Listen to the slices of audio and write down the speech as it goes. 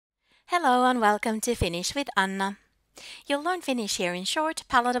Hello and welcome to Finnish with Anna. You'll learn Finnish here in short,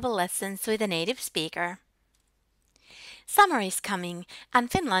 palatable lessons with a native speaker. Summer is coming,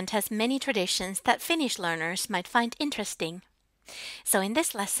 and Finland has many traditions that Finnish learners might find interesting. So in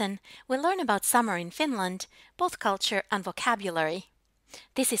this lesson, we'll learn about summer in Finland, both culture and vocabulary.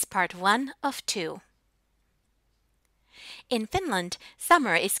 This is part 1 of 2. In Finland,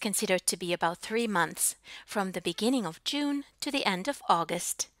 summer is considered to be about 3 months, from the beginning of June to the end of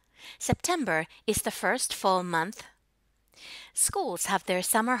August. September is the first fall month. Schools have their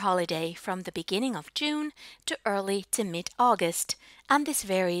summer holiday from the beginning of June to early to mid-August, and this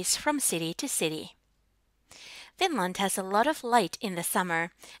varies from city to city. Finland has a lot of light in the summer,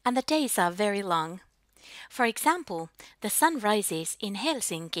 and the days are very long. For example, the sun rises in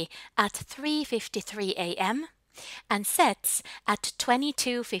Helsinki at 3:53 a.m. and sets at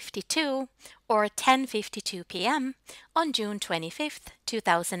 22:52 or 10:52 p.m. on June 25th,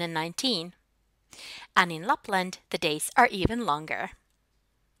 2019. And in Lapland, the days are even longer.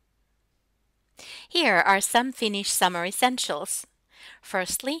 Here are some Finnish summer essentials.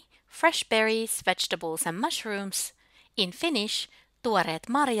 Firstly, fresh berries, vegetables and mushrooms. In Finnish, tuoreet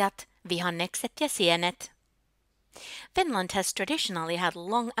marjat, vihannekset ja sienet. Finland has traditionally had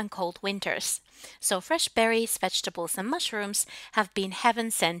long and cold winters, so fresh berries, vegetables and mushrooms have been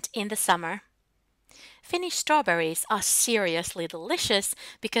heaven sent in the summer. Finnish strawberries are seriously delicious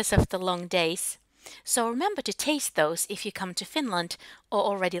because of the long days, so remember to taste those if you come to Finland or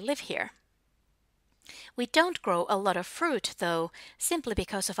already live here. We don't grow a lot of fruit, though, simply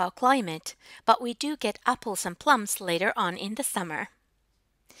because of our climate, but we do get apples and plums later on in the summer.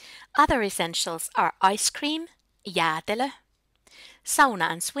 Other essentials are ice cream, jäätelö, sauna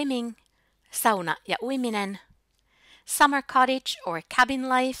and swimming, sauna ja uiminen, summer cottage or cabin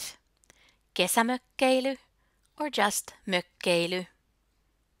life, kesämökkeily or just mökkeily,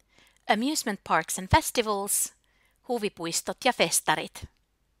 amusement parks and festivals, huvipuistot ja festarit.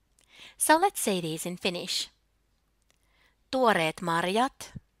 So let's say these in Finnish. Tuoreet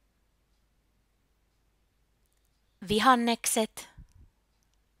marjat, vihannekset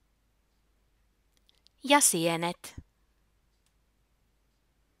ja sienet,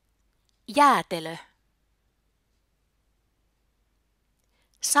 jäätelö,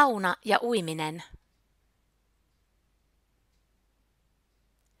 sauna ja uiminen,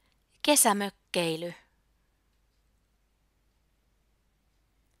 kesämökkeily,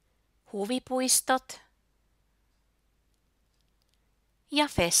 huvipuistot ja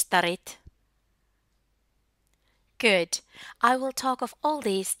festarit. Good. I will talk of all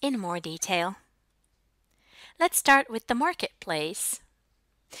these in more detail. Let's start with the marketplace.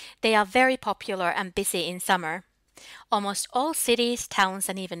 They are very popular and busy in summer. Almost all cities, towns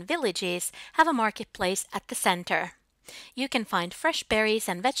and even villages have a marketplace at the center. You can find fresh berries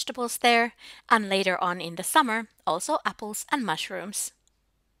and vegetables there, and later on in the summer, also apples and mushrooms.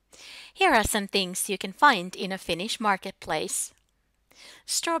 Here are some things you can find in a Finnish marketplace.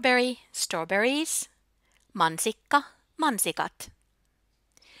 Strawberry, strawberries. Mansikka, mansikat.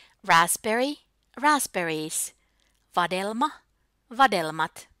 Raspberry, raspberries. Vadelma,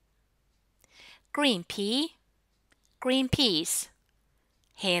 vadelmat. Green pea, green peas.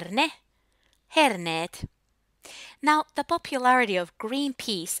 Herne, herneet. Now, the popularity of green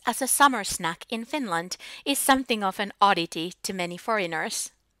peas as a summer snack in Finland is something of an oddity to many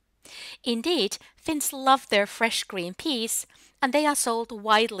foreigners. Indeed, Finns love their fresh green peas, and they are sold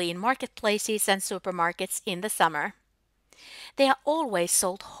widely in marketplaces and supermarkets in the summer. They are always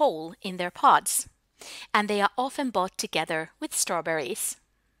sold whole in their pods, and they are often bought together with strawberries.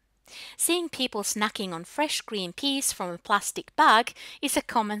 Seeing people snacking on fresh green peas from a plastic bag is a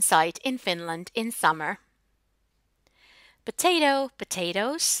common sight in Finland in summer. Potato,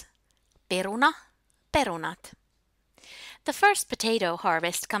 potatoes. Peruna, perunat. The first potato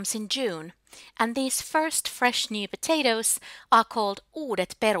harvest comes in June, and these first fresh new potatoes are called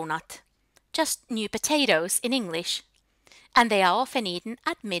uudet perunat, just new potatoes in English, and they are often eaten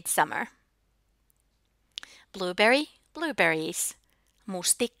at midsummer. Blueberry, blueberries.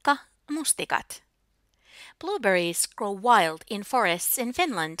 Mustikka, mustikat. Blueberries grow wild in forests in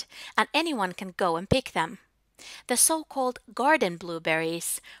Finland, and anyone can go and pick them. The so-called garden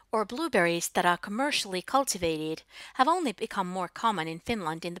blueberries, or blueberries that are commercially cultivated, have only become more common in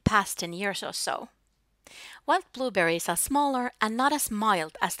Finland in the past 10 years or so. Wild blueberries are smaller and not as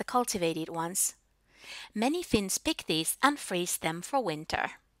mild as the cultivated ones. Many Finns pick these and freeze them for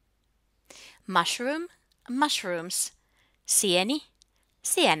winter. Mushroom, mushrooms. Sieni,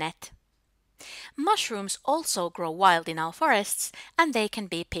 sienet. Mushrooms also grow wild in our forests, and they can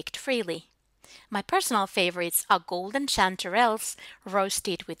be picked freely. My personal favorites are golden chanterelles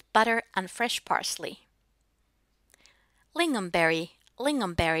roasted with butter and fresh parsley. Lingonberry,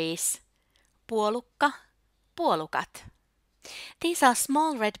 lingonberries. Puolukka, puolukat. These are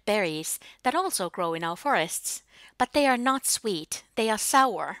small red berries that also grow in our forests, but they are not sweet, they are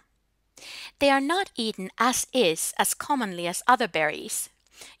sour. They are not eaten as is as commonly as other berries.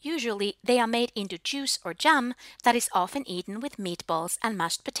 Usually they are made into juice or jam that is often eaten with meatballs and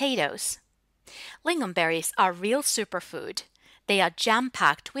mashed potatoes. Lingonberries are real superfood. They are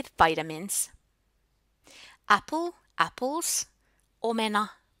jam-packed with vitamins. Apple, apples. Omena,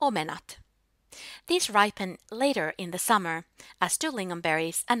 omenat. These ripen later in the summer, as do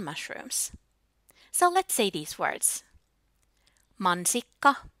lingonberries and mushrooms. So let's say these words.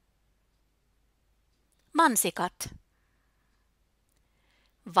 Mansikka, mansikat.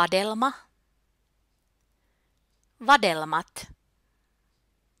 Vadelma, vadelmat.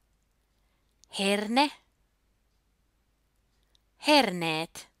 Herne,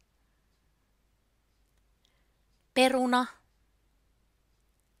 herneet. Peruna,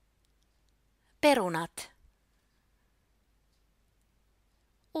 perunat.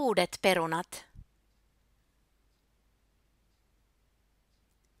 Uudet perunat.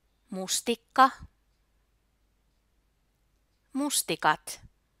 Mustikka, mustikat.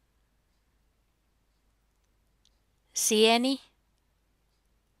 Sieni,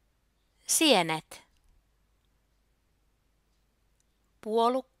 sienet.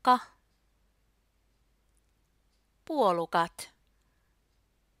 Puolukka, puolukat.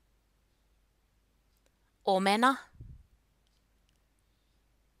 Omena,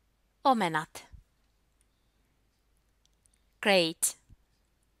 omenat. Great!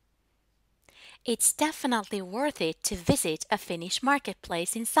 It's definitely worth it to visit a Finnish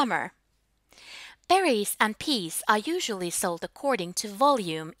marketplace in summer. Berries and peas are usually sold according to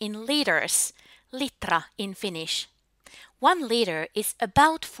volume in liters, litra in Finnish. 1 liter is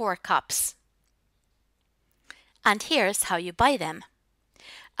about 4 cups. And here's how you buy them.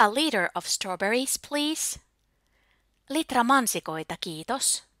 A liter of strawberries, please. Litra mansikoita,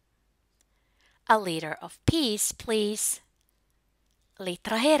 kiitos. A liter of peas, please.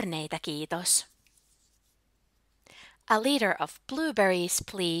 Litra herneitä, kiitos. A liter of blueberries,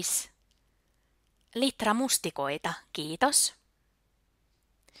 please. Litra mustikoita, kiitos.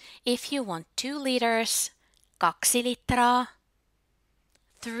 If you want 2 liters, 2 litraa.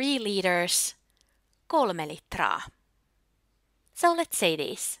 3 liters, 3 litraa. So let's say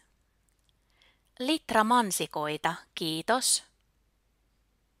this. Litra mansikoita, kiitos.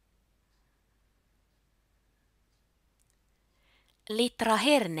 Litra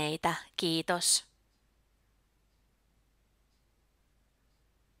herneitä, kiitos.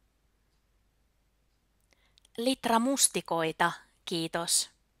 Litra mustikoita, kiitos.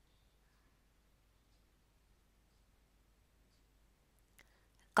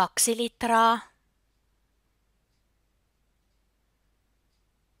 Kaksi litraa.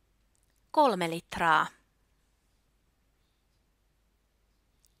 3 litraa.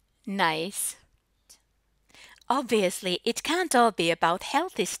 Nice. Obviously, it can't all be about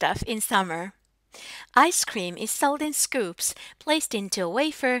healthy stuff in summer. Ice cream is sold in scoops placed into a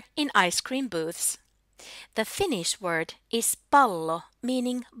wafer in ice cream booths. The Finnish word is pallo,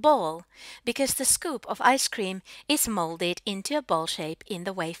 meaning ball, because the scoop of ice cream is molded into a ball shape in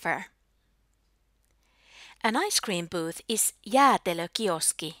the wafer. An ice cream booth is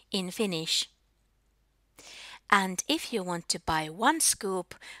jäätelökioski in Finnish. And if you want to buy 1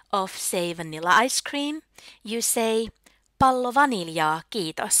 scoop of, say, vanilla ice cream, you say pallo vaniljaa,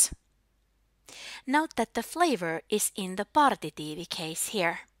 kiitos. Note that the flavor is in the partitiivi case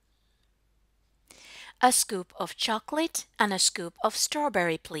here. A scoop of chocolate and a scoop of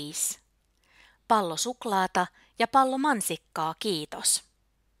strawberry, please. Pallo suklaata ja pallo mansikkaa, kiitos.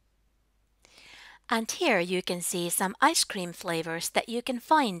 And here you can see some ice cream flavors that you can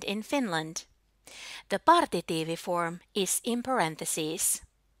find in Finland. The partitiivi form is in parentheses.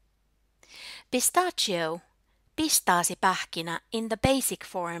 Pistachio, pistaasipähkinä in the basic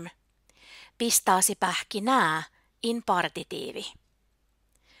form. Pistaasipähkinää in partitiivi.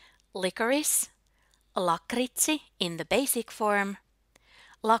 Licorice, lakritsi in the basic form.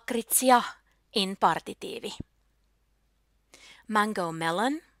 Lakritsia in partitiivi. Mango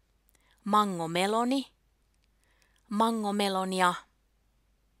melon, mangomeloni, mangomelonia.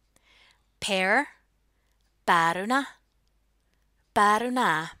 Pear, päärynä,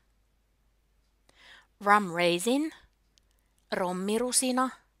 päärynää. Rum raisin, rommirusina,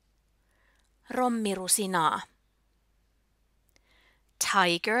 rommirusinaa.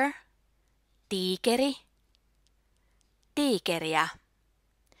 Tiger, tiikeri, tiikeriä.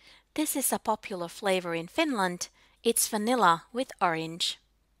 This is a popular flavor in Finland. It's vanilla with orange.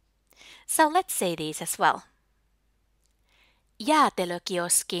 So let's say these as well.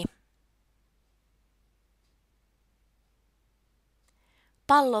 Jäätelökioski.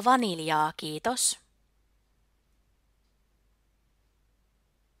 Pallo vaniljaa, kiitos.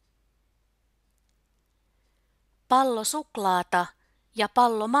 Pallo suklaata ja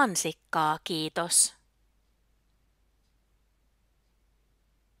pallo mansikkaa, kiitos.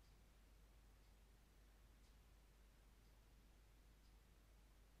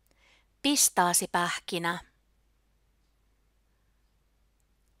 Pistaasipähkinä.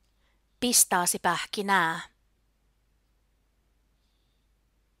 Pistaasipähkinää.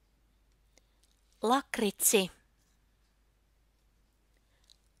 Lakritsi.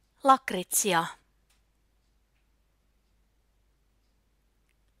 Lakritsia.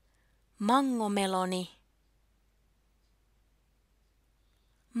 Mangomeloni.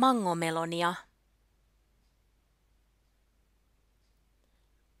 Mangomelonia.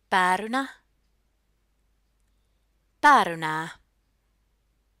 Päärynä. Päärynää.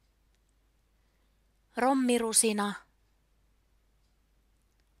 Rommirusina.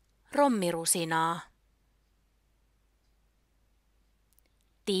 Rommirusinaa.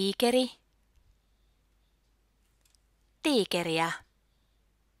 Tiikeri. Tiikeriä.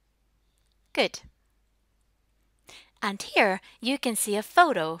 Good. And here you can see a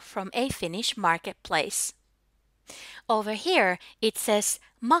photo from a Finnish marketplace. Over here it says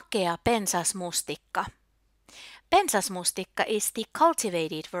makea pensasmustikka. Pensasmustikka is the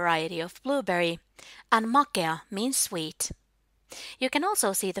cultivated variety of blueberry, and makea means sweet. You can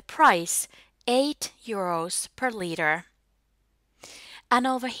also see the price, €8 per liter. And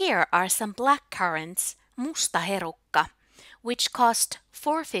over here are some black currants, musta herukka, which cost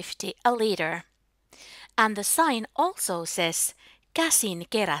 $4.50 a liter. And the sign also says käsin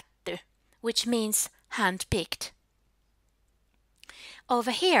kerätty, which means hand-picked.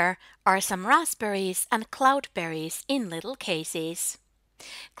 Over here are some raspberries and cloudberries in little cases.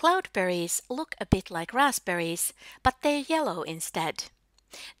 Cloudberries look a bit like raspberries, but they're yellow instead.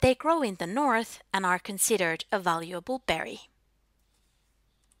 They grow in the north and are considered a valuable berry.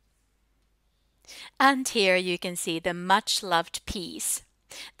 And here you can see the much-loved peas.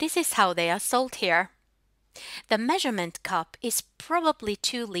 This is how they are sold here. The measurement cup is probably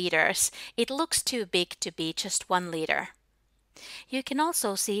 2 liters. It looks too big to be just 1 liter. You can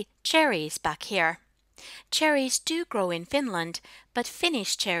also see cherries back here. Cherries do grow in Finland, but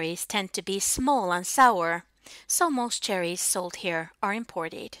Finnish cherries tend to be small and sour, so most cherries sold here are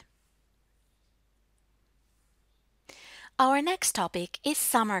imported. Our next topic is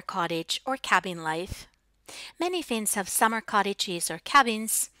summer cottage or cabin life. Many Finns have summer cottages or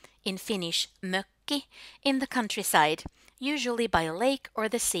cabins, in Finnish mökki, in the countryside, usually by a lake or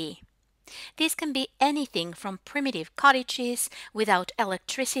the sea. These can be anything from primitive cottages without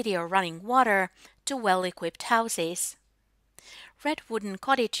electricity or running water to well-equipped houses. Red wooden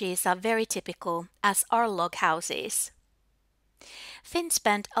cottages are very typical, as are log houses. Finns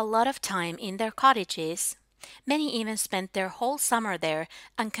spend a lot of time in their cottages. Many even spend their whole summer there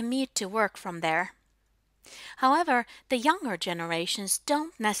and commute to work from there. However, the younger generations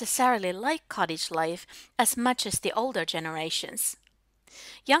don't necessarily like cottage life as much as the older generations.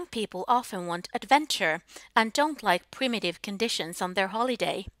 Young people often want adventure and don't like primitive conditions on their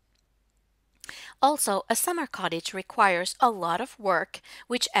holiday. Also, a summer cottage requires a lot of work,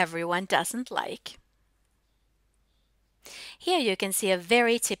 which everyone doesn't like. Here you can see a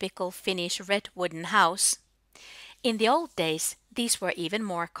very typical Finnish red wooden house. In the old days, these were even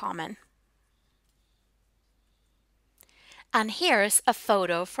more common. And here's a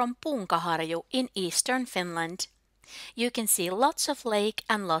photo from Punkaharju in eastern Finland. You can see lots of lake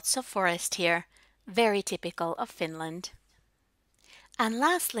and lots of forest here, very typical of Finland. And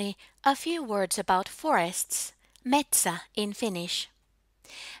lastly, a few words about forests, metsä in Finnish.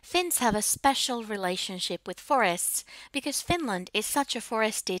 Finns have a special relationship with forests because Finland is such a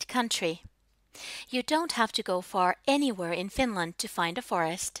forested country. You don't have to go far anywhere in Finland to find a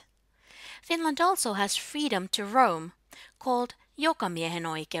forest. Finland also has freedom to roam, called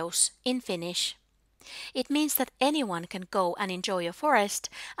jokamiehenoikeus in Finnish. It means that anyone can go and enjoy a forest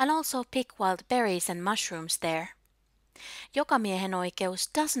and also pick wild berries and mushrooms there.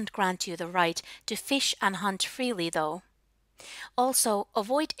 Jokamiehenoikeus doesn't grant you the right to fish and hunt freely though. Also,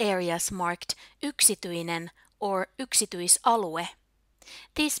 avoid areas marked yksityinen or yksityisalue.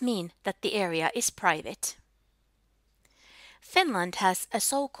 These mean that the area is private. Finland has a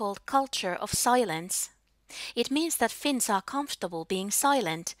so-called culture of silence. It means that Finns are comfortable being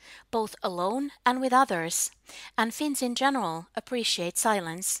silent, both alone and with others, and Finns in general appreciate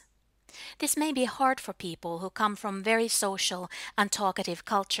silence. This may be hard for people who come from very social and talkative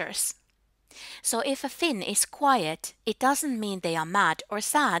cultures. So if a Finn is quiet, it doesn't mean they are mad or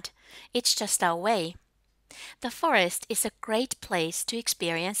sad, it's just our way. The forest is a great place to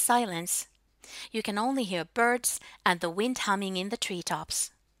experience silence. You can only hear birds and the wind humming in the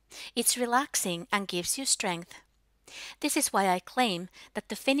treetops. It's relaxing and gives you strength. This is why I claim that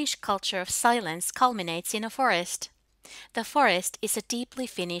the Finnish culture of silence culminates in a forest. The forest is a deeply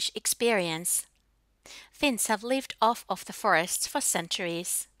Finnish experience. Finns have lived off of the forests for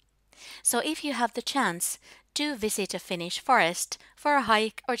centuries. So if you have the chance, do visit a Finnish forest for a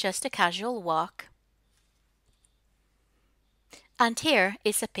hike or just a casual walk. And here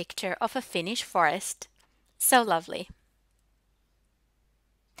is a picture of a Finnish forest. So lovely.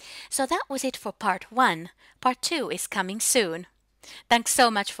 So that was it for part 1. Part 2 is coming soon. Thanks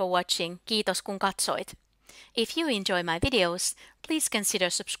so much for watching. Kiitos kun katsoit. If you enjoy my videos, please consider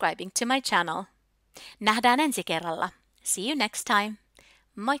subscribing to my channel. Nähdään ensi kerralla. See you next time.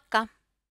 Moikka!